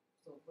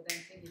 So for them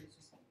changing it's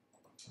just.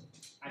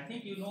 I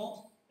think you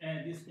know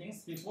these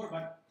things before,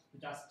 but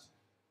just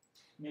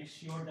make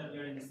sure that we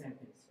are in the same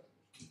place.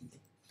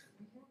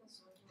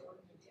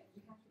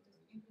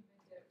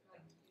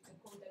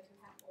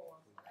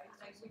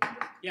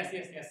 Yes,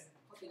 yes, yes.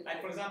 copy the Like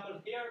for code.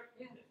 example here,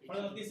 Yeah. for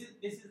example,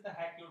 this is the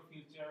Hack Your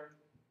Future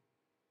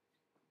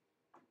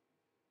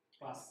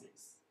class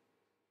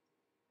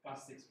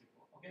 6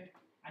 before, okay?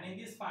 And in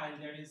this file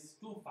there is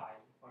two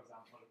files, for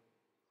example,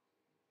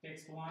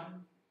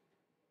 text1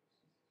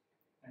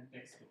 and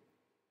text2.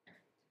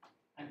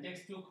 And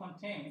text2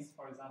 contains,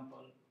 for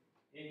example,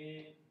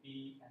 A,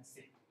 B, and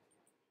C.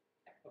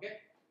 Okay?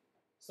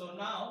 So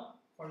now,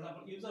 for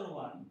example, user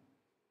 1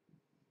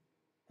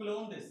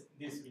 clone this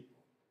repo.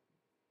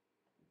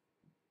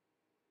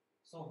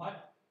 So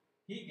what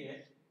he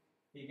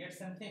gets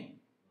something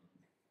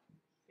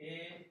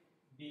A,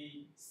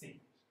 B,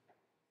 C.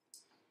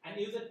 And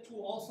user 2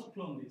 also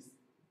clone this.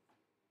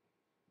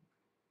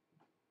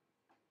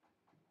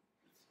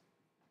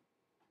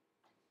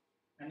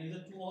 And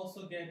user 2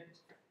 also get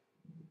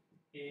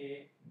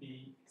A,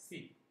 B,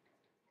 C.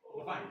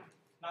 Okay, fine.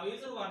 Now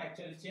user 1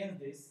 actually change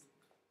this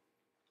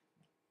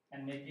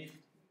and make it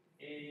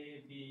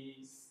A,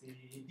 B,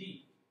 C,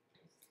 D.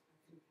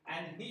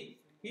 And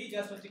he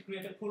just has to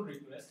create a pull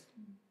request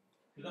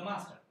to the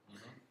master.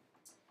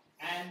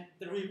 And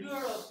the reviewer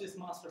of this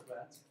master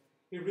branch,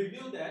 he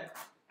reviewed that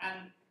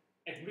and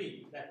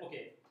agreed that,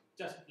 okay,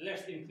 just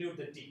let's include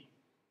the D.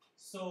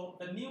 So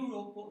the new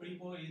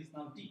repo is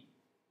now D.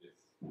 Yes.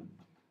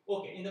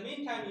 Okay, in the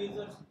meantime,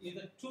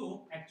 user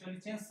 2 actually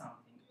changed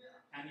something,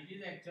 and it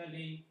is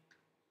actually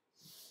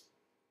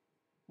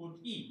put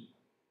E.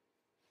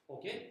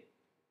 Okay,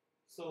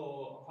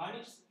 so when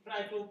it's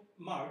try to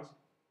merge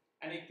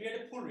and it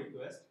create a pull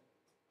request,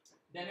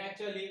 then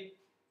actually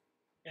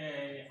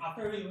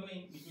after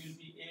reviewing it will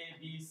be A,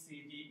 B,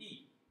 C, D,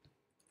 E.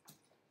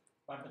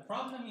 But the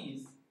problem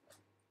is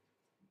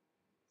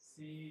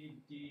C,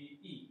 D,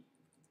 E.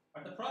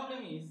 But the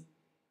problem is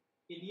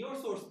in your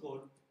source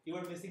code you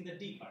are missing the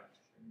D part,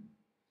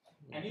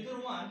 and user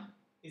 1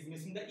 is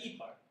missing the E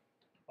part.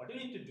 What you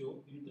need to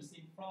do, you need to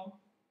sync from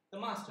the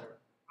master.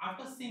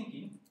 After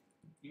syncing,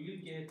 you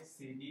will get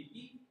C, D,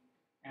 E,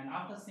 and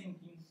after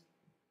syncing,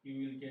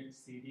 you will get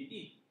C, D,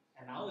 E.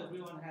 And now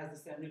everyone has the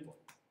same report.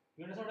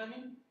 You understand what I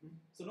mean?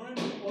 So no need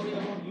to worry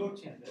about your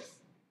changes.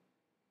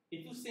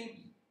 If you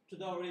sync to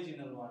the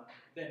original one,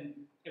 then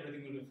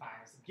everything will be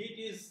fine. So Git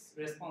is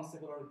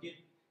responsible, or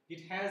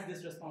Git has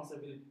this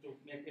responsibility to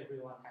make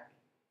everyone happy.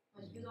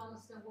 But you don't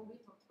understand what we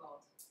talked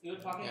about. You're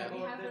talking Yeah. about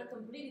We have the, a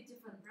completely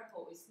different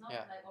repo. It's not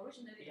Yeah. like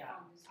originally Yeah,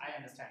 from this. I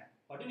understand.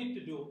 What you need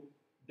to do,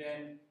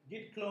 then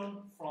git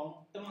clone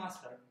from the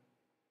master,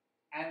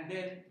 and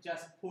then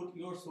just put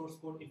your source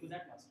code into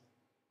that master.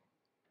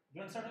 Do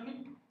you understand what I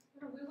mean?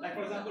 No, we will Like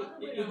for do the example, other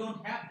way if you around.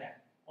 don't have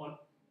that or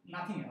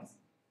nothing else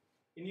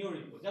in your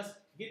repo, just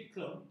git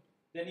clone,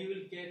 then you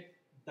will get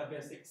the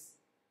basics,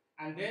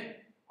 and then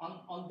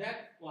on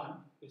that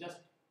one you just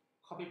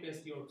copy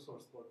paste your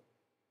source code.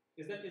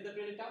 Is that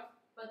really tough?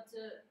 But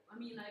I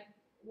mean, like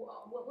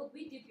what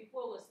we did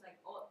before was like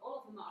all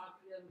of them are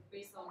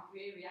based on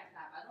Create React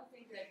App. I don't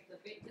think like the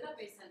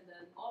database and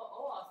then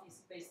all of this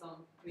is based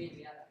on Create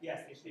React App. Yes,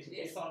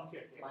 it's on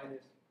here. Mine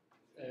is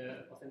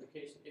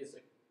authentication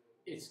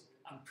is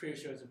I'm pretty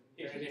sure it's a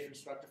very different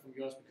structure from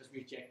yours because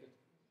we ejected.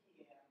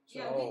 So,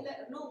 Yeah, Oh.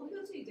 we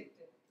also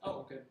ejected. oh,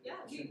 okay.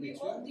 Yeah, Should we we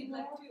all too? did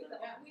like two.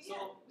 Yeah, We so-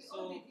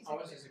 all did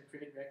Ours ejected. is a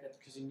create React app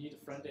because you need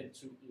a front end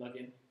to log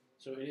in.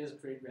 So it is a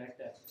create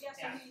React app. Yeah,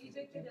 so Yeah. we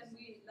ejected and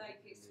we like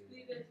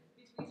split it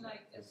between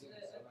like a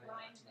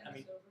client and I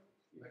mean, a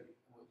server.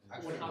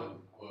 Actually,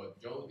 how- what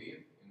Joe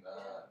did in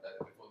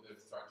the folder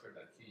structure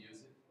that he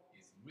used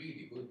is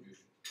really good.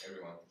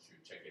 Everyone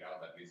should check it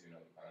out. At least you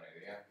have an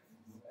idea.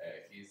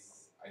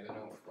 I don't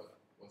know what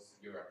was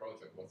your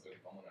approach or what's the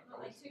common No,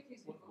 I approach. checked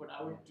this What before.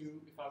 I would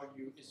do if I were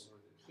you is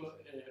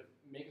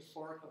make a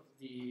fork of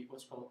the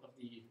what's called of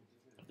the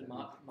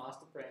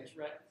master branch,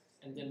 right?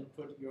 And then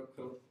put your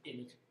code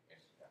in it.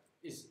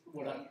 Is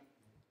what I.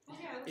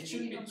 Okay, I was It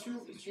shouldn't be thinking of too.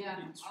 It those. shouldn't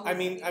Yeah. be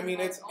too. I mean,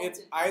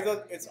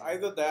 it's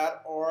either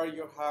that, or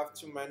you have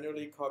to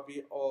manually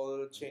copy all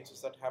the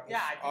changes that happen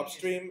Yeah, I think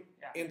upstream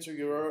yeah. into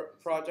your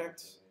project.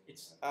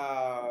 It's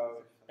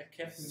Uh, I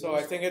kept. so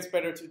I think it's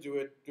better to do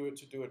it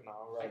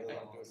now rather than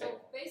do it. So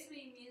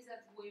basically, it means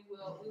that we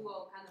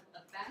will kind of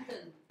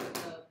abandon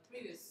the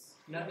previous.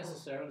 Not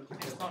necessarily.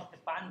 It's not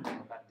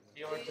abandoned, but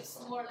you're It's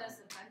just more or less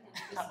abandoned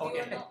because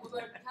Okay. we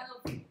were kind of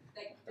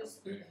like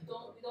just we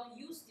don't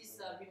use this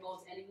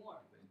remote anymore.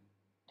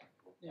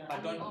 Yeah. But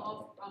I mean,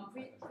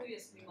 don't-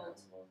 previous remote.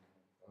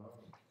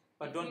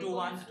 But don't you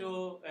want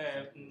to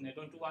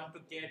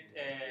get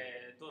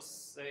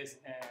those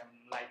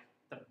like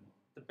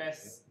the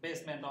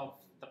basement of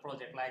the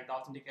project, like the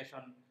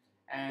authentication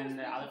and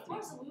other Of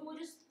course, things? we were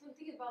just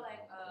thinking about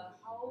like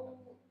how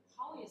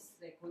is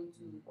like going to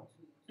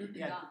be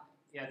Yeah. done.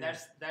 Yeah,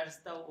 that's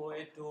the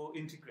way to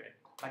integrate.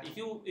 But if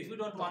you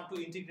don't want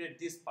to integrate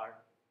this part,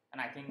 and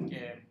I think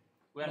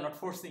we are not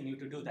forcing you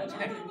to do that. No,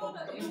 it's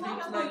not It's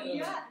about like,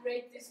 that.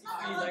 Rate this It's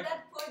not Feel about like-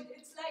 that point.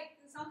 It's like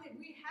something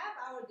we have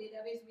our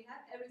database, we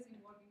have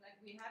everything working. Like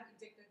we have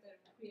ejected the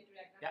Create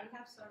React app, Yeah. we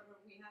have server,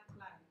 we have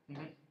client,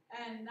 Mhm.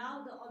 and now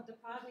the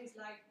part is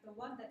like the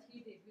one that he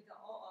did with the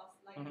OAuth.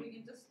 Like Mhm. we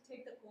can just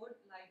take the code,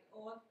 like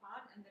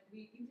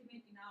we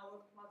implement in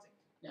our project.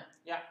 Yeah.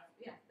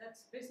 Yeah,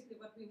 that's basically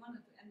what we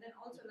wanted to. And then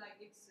also like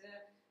it's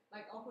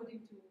like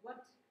according to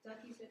what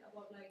Jackie said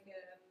about like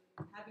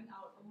having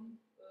our own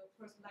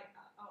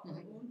our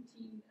own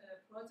team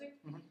project.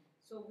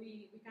 So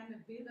we kind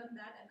of build on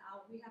that, and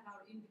we have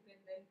our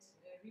independent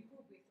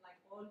repo with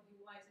like all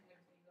UIs and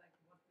everything, like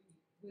what we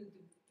will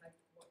do, like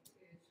what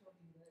is shown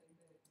in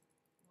the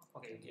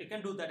Okay, you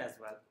can do that as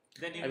well.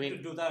 Then you need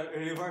to do the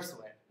reverse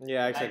way.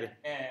 Yeah, exactly.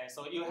 Like,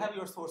 so you have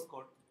your source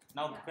code.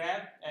 Now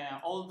grab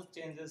all the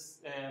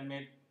changes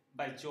made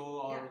by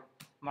Joe or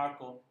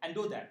Marco and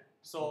do that.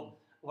 So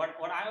what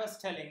I was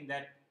telling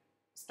that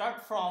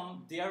start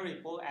from their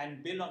repo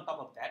and build on top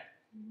of that.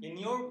 In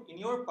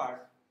your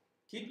part,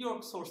 keep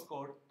your source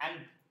code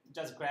and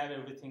just grab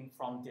everything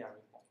from their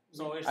repo.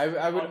 So it's I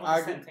would almost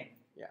argue, the same thing.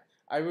 Yeah,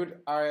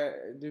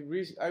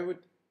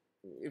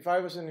 if I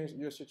was in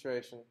your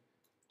situation,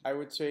 I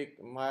would take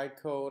my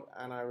code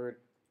and I would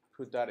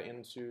put that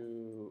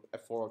into a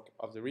fork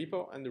of the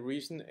repo, and the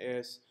reason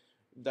is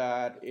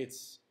that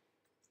it's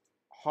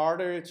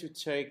harder to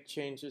take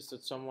changes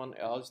that someone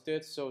else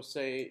did. So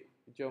say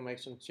Joe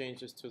makes some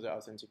changes to the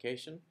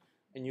authentication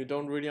and you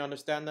don't really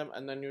understand them,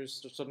 and then you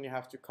suddenly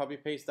have to copy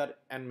paste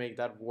that and make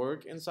that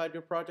work inside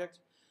your project.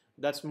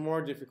 That's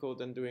more difficult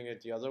than doing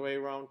it the other way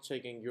around,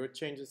 taking your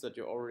changes that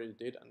you already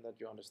did and that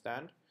you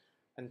understand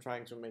and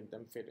trying to make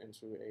them fit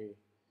into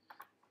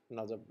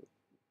another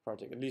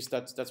project. At least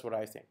that's what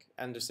I think.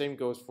 And the same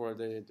goes for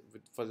the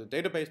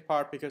database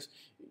part, because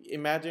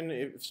imagine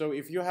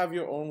if you have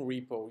your own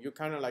repo, you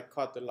kind of like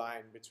cut the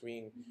line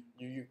between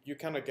you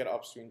kind of get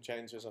upstream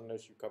changes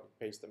unless you copy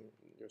paste them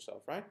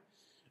yourself, right?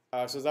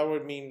 So that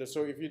would mean that,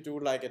 so if you do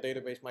like a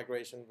database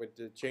migration with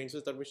the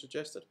changes that we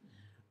suggested,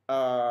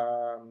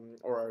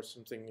 or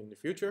something in the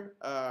future,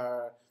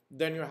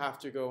 then you have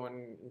to go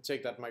and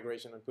take that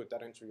migration and put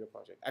that into your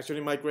project. Actually,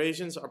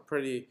 migrations are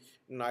pretty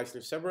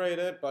nicely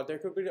separated, but there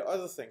could be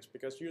other things,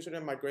 because usually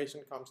a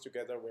migration comes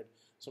together with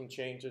some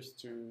changes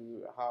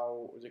to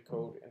how the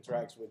code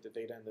interacts with the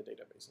data in the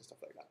database and stuff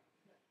like that.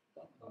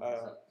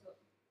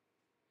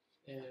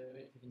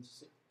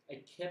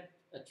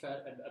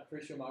 I'm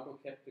pretty sure Marco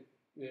kept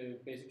the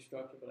basic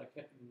structure, but I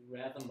kept it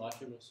rather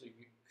modular, so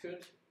you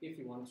could, if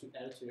you wanted to,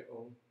 add it to your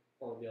own,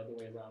 or the other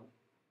way around.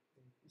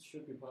 It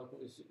should be possible.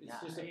 It's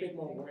just a bit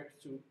more work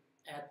to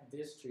add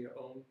this to your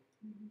own.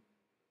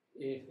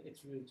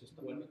 It's really just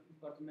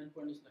but the main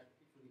point is like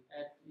if we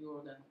add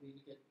your, then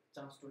we get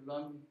chance to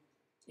learn.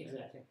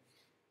 Exactly.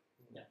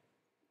 Yeah.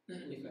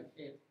 If we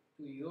add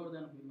to your,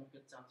 then we not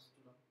get chance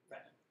to learn.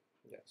 Right.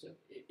 Yeah. So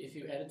if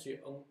you add it to your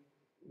own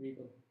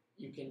repo,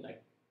 you can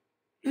like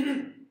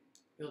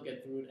you'll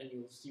get through it and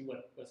you'll see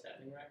what's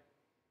happening, right?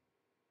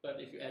 But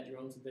if you add your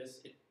own to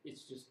this,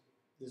 it's just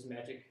this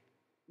magic.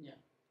 Yeah.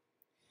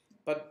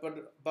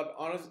 But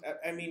honest,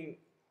 I mean,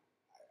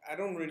 I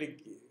don't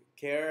really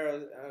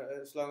care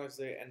as long as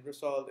the end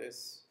result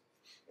is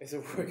a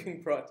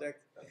working project.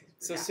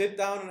 So sit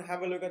down and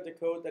have a look at the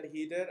code that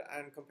he did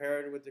and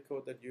compare it with the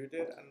code that you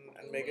did,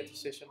 and make a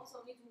decision.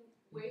 Also need to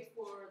wait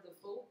for the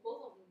both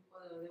of them,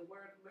 the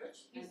work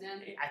merge, and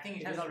then I think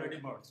it has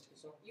already merged.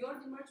 you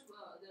already merged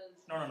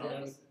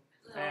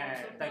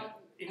Like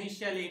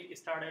initially it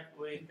started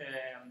with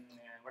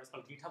what is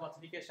called GitHub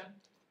authentication.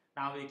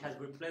 Now it has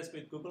replaced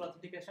with Google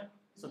authentication.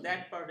 So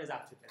that part is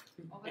up to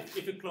date.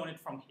 If you clone it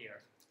from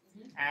here.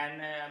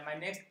 And my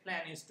next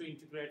plan is to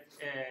integrate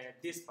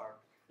this part,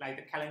 like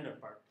the calendar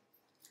part,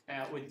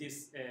 with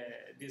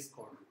this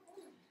code.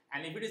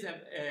 And if it is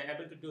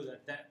able to do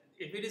that, then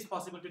if it is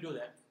possible to do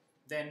that,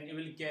 then you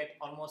will get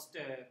almost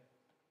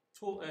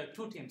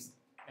two teams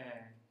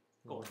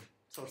code,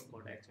 source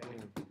code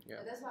actually. Yeah.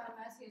 That's why I'm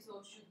asking.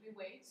 So should we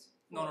wait?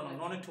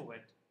 No need to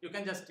wait. You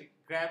can just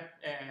grab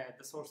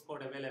the source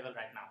code available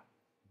right now.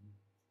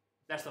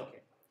 That's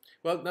okay.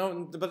 Well,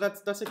 no, but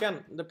that's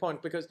again the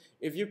point, because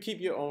if you keep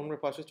your own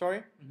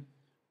repository,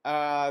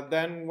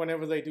 then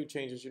whenever they do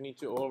changes, you need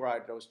to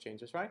override those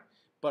changes, right?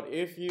 But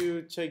if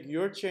you take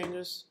your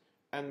changes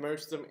and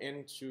merge them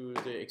into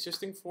the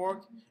existing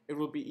fork, it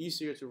will be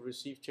easier to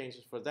receive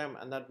changes for them,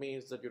 and that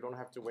means that you don't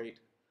have to wait.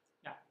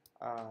 Yeah.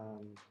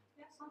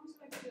 Yeah, sounds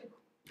like good.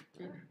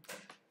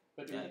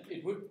 But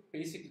it would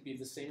basically be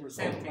the same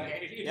result. Same thing.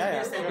 Right? It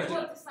Yeah, is the yeah. same We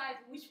result. will decide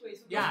which way.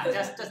 So Yeah,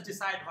 just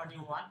decide what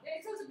you want. Yeah,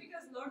 it's also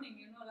because learning,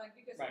 like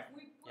because Right. if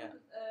we put,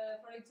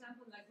 for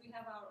example, like we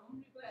have our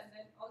own repo, and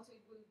then also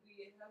it will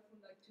be helpful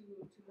like to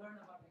learn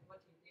about like what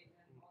he did,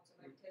 and also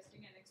like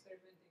testing and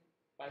experimenting.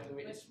 By the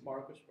way, it's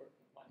Marcus' work,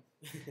 not mine.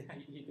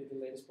 he did the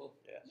latest build.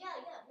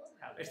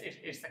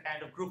 It's a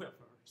kind of group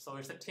effort, so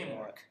it's a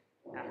teamwork.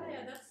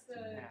 Yeah, that's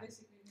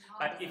basically.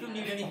 But if you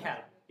need any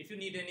help, if you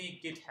need any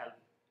Git help,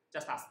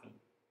 just ask me,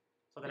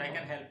 so that I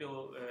can help you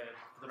to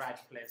the right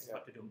place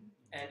what to do.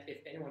 And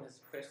if anyone has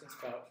questions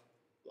about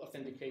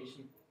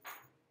authentication,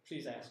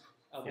 please ask.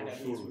 I'll be For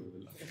happy sure to. we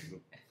will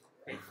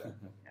answer.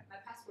 My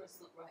password's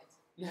not right.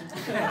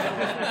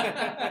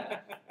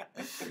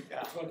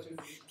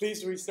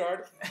 Please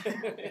restart.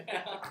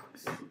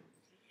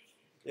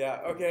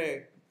 Yeah,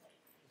 okay.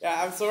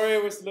 Yeah, I'm sorry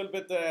it was a little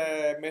bit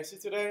messy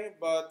today,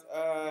 but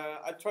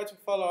I tried to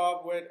follow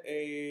up with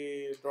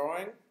a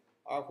drawing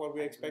of what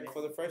we expect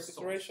for the first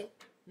iteration.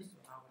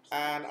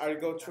 And I'll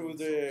go through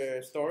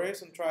the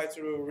stories and try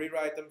to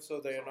rewrite them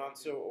so they are not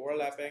so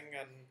overlapping,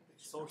 and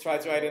try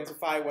to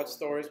identify what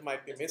stories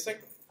might be missing.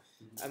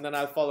 And then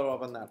I'll follow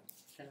up on that.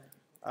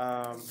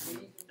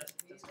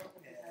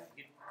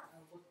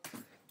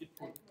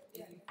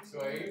 So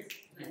are you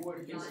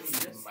working in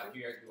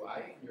Material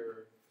UI in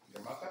your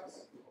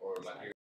mockups or Material